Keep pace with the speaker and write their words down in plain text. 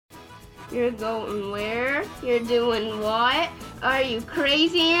You're going where? You're doing what? Are you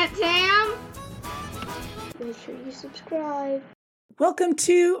crazy, Aunt Tam? Make sure you subscribe. Welcome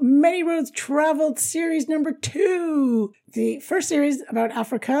to Many Roads Traveled series number 2. The first series about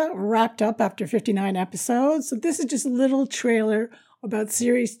Africa wrapped up after 59 episodes. So this is just a little trailer about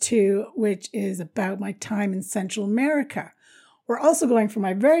series 2, which is about my time in Central America. We're also going for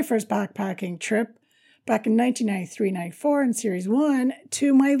my very first backpacking trip back in 1993-94 in series 1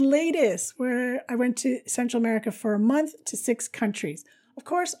 to my latest, where I went to Central America for a month to 6 countries. Of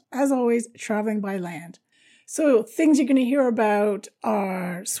course, as always, traveling by land. So things you're going to hear about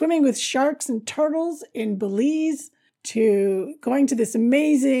are swimming with sharks and turtles in Belize, to going to this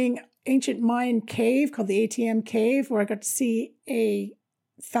amazing ancient Mayan cave called the ATM Cave, where I got to see a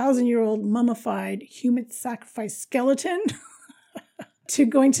 1,000-year-old mummified human sacrifice skeleton, to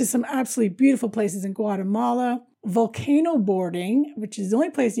going to some absolutely beautiful places in Guatemala, volcano boarding, which is the only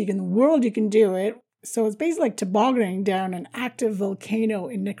place in the world you can do it. So it's basically like tobogganing down an active volcano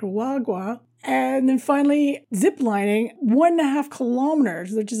in Nicaragua. And then finally, zip lining 1.5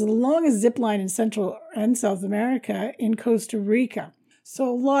 kilometers, which is the longest zip line in Central and South America, in Costa Rica.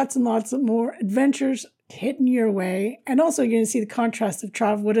 So lots and lots of more adventures hitting your way. And also you're going to see the contrast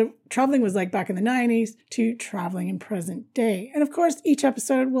of what traveling was like back in the 90s to traveling in present day. And of course, each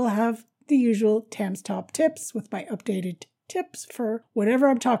episode will have the usual Tam's Top Tips with my updated tips for whatever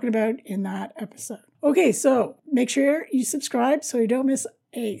I'm talking about in that episode. Okay, so make sure you subscribe so you don't miss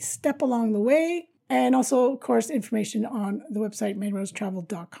a step along the way. And also, of course, information on the website,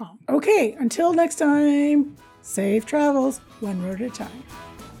 ManyRoadsTravel.com. Okay, until next time, safe travels, one road at a time.